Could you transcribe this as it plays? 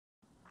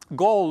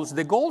goals,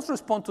 the goals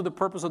respond to the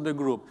purpose of the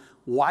group.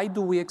 Why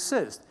do we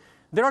exist?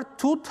 There are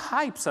two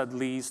types, at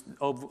least,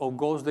 of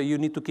goals that you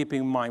need to keep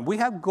in mind. We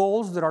have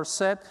goals that are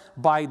set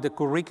by the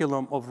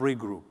curriculum of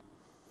regroup.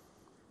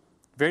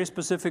 Very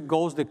specific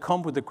goals that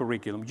come with the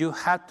curriculum. You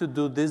had to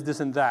do this, this,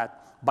 and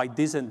that by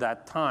this and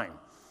that time.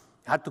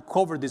 You had to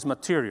cover this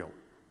material,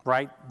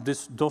 right?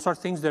 Those are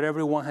things that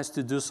everyone has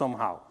to do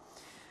somehow.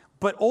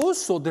 But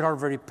also, there are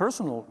very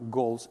personal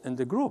goals in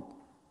the group.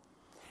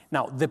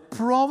 Now, the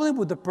problem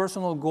with the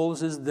personal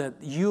goals is that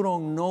you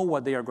don't know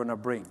what they are going to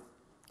bring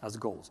as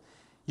goals.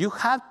 You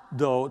have,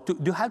 though,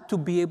 you have to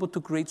be able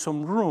to create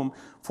some room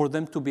for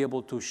them to be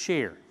able to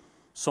share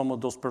some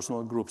of those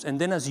personal groups. And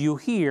then as you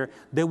hear,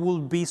 there will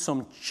be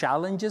some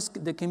challenges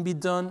that can be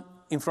done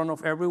in front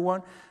of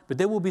everyone, but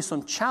there will be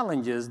some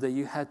challenges that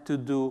you had to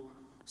do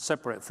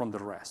separate from the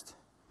rest.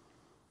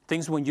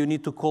 Things when you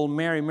need to call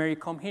Mary, Mary,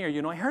 come here.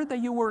 You know, I heard that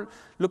you were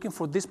looking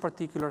for this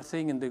particular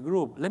thing in the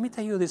group. Let me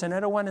tell you this, and I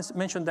don't want to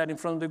mention that in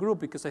front of the group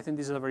because I think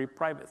this is a very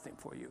private thing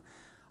for you.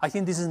 I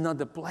think this is not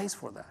the place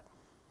for that.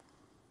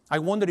 I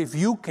wonder if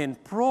you can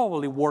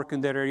probably work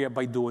in that area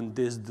by doing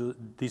this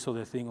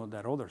other thing or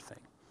that other thing.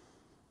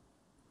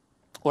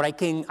 Or I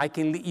can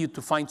lead you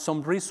to find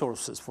some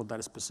resources for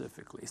that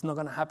specifically. It's not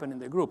going to happen in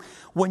the group.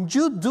 When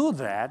you do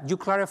that, you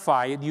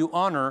clarify it, you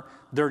honor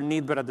their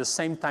need, but at the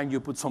same time you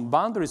put some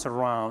boundaries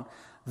around,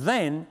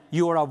 then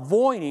you are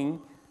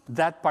avoiding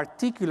that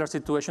particular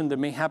situation that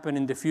may happen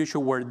in the future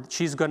where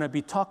she's going to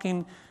be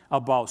talking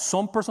about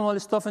some personal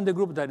stuff in the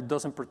group that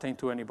doesn't pertain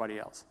to anybody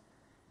else.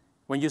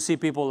 When you see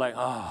people like,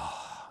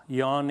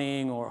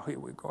 yawning, or here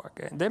we go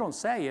again. They don't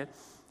say it,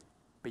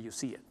 but you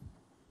see it.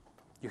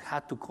 You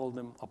had to call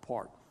them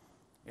apart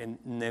and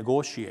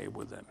negotiate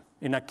with them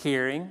in a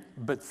caring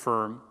but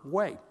firm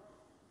way.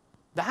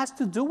 That has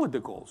to do with the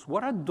goals.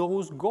 What are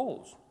those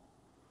goals?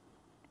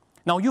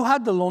 Now, you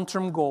had the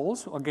long-term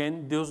goals.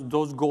 Again,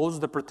 those goals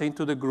that pertain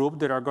to the group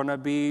that are going to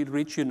be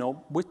reached,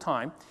 with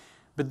time.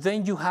 But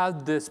then you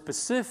have the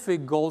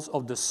specific goals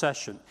of the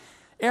session.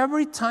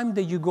 Every time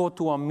that you go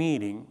to a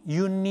meeting,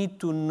 you need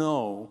to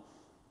know,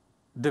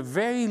 the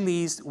very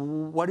least,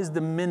 what is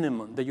the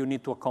minimum that you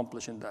need to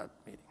accomplish in that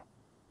meeting.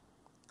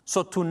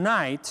 So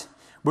tonight,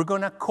 we're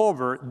going to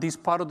cover this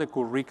part of the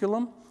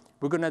curriculum.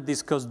 We're going to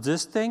discuss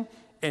this thing,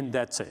 and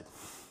that's it.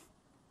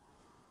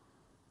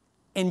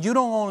 And you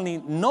don't only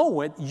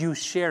know it, you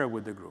share it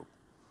with the group.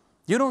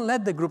 You don't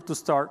let the group to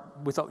start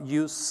without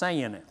you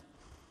saying it.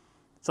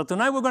 So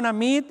tonight we're going to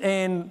meet,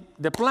 and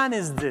the plan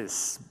is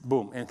this.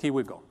 Boom, and here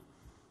we go.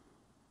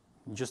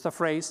 Just a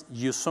phrase,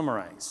 you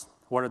summarize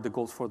what are the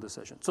goals for the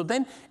session. So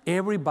then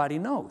everybody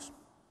knows.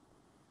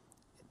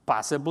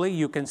 Possibly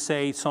you can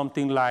say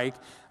something like,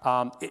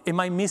 am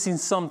I missing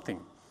something?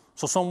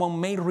 So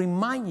someone may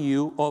remind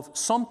you of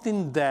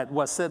something that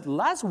was said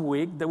last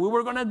week that we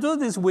were going to do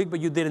this week, but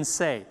you didn't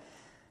say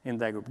in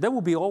that group. There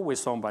will be always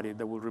somebody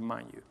that will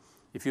remind you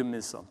if you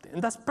miss something.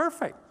 And that's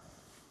perfect.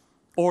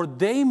 Or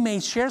they may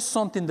share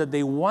something that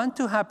they want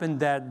to happen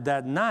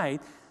that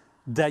night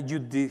that you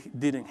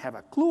didn't have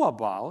a clue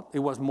about. It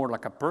was more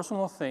like a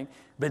personal thing,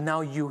 but now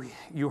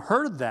you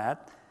heard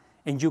that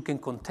and you can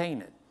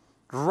contain it,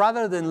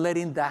 rather than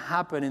letting that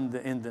happen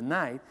in the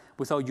night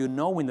without you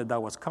knowing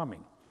that was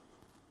coming.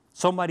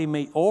 Somebody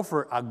may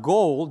offer a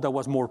goal that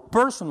was more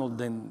personal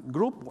than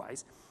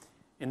group-wise,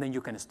 and then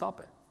you can stop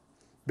it.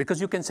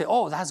 Because you can say,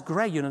 oh, that's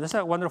great, that's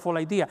a wonderful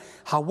idea.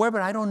 However,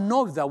 I don't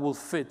know if that will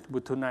fit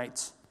with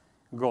tonight's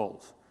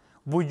goals.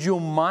 Would you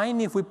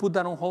mind if we put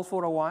that on hold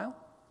for a while?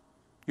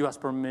 You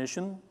ask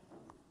permission,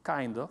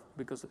 kind of,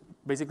 because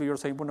basically you're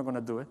saying we're not going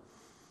to do it.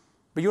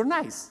 But you're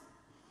nice.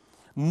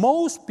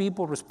 Most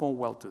people respond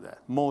well to that.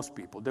 Most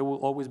people. There will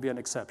always be an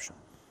exception.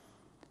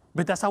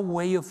 But that's a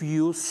way of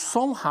you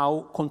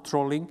somehow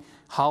controlling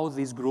how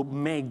this group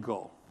may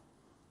go,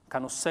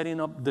 kind of setting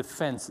up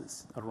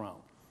defenses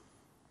around.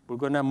 We're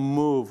going to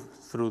move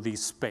through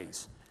this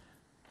space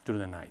through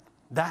the night.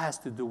 That has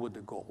to do with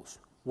the goals.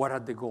 What are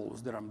the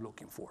goals that I'm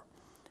looking for?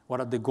 What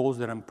are the goals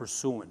that I'm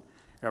pursuing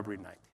every night?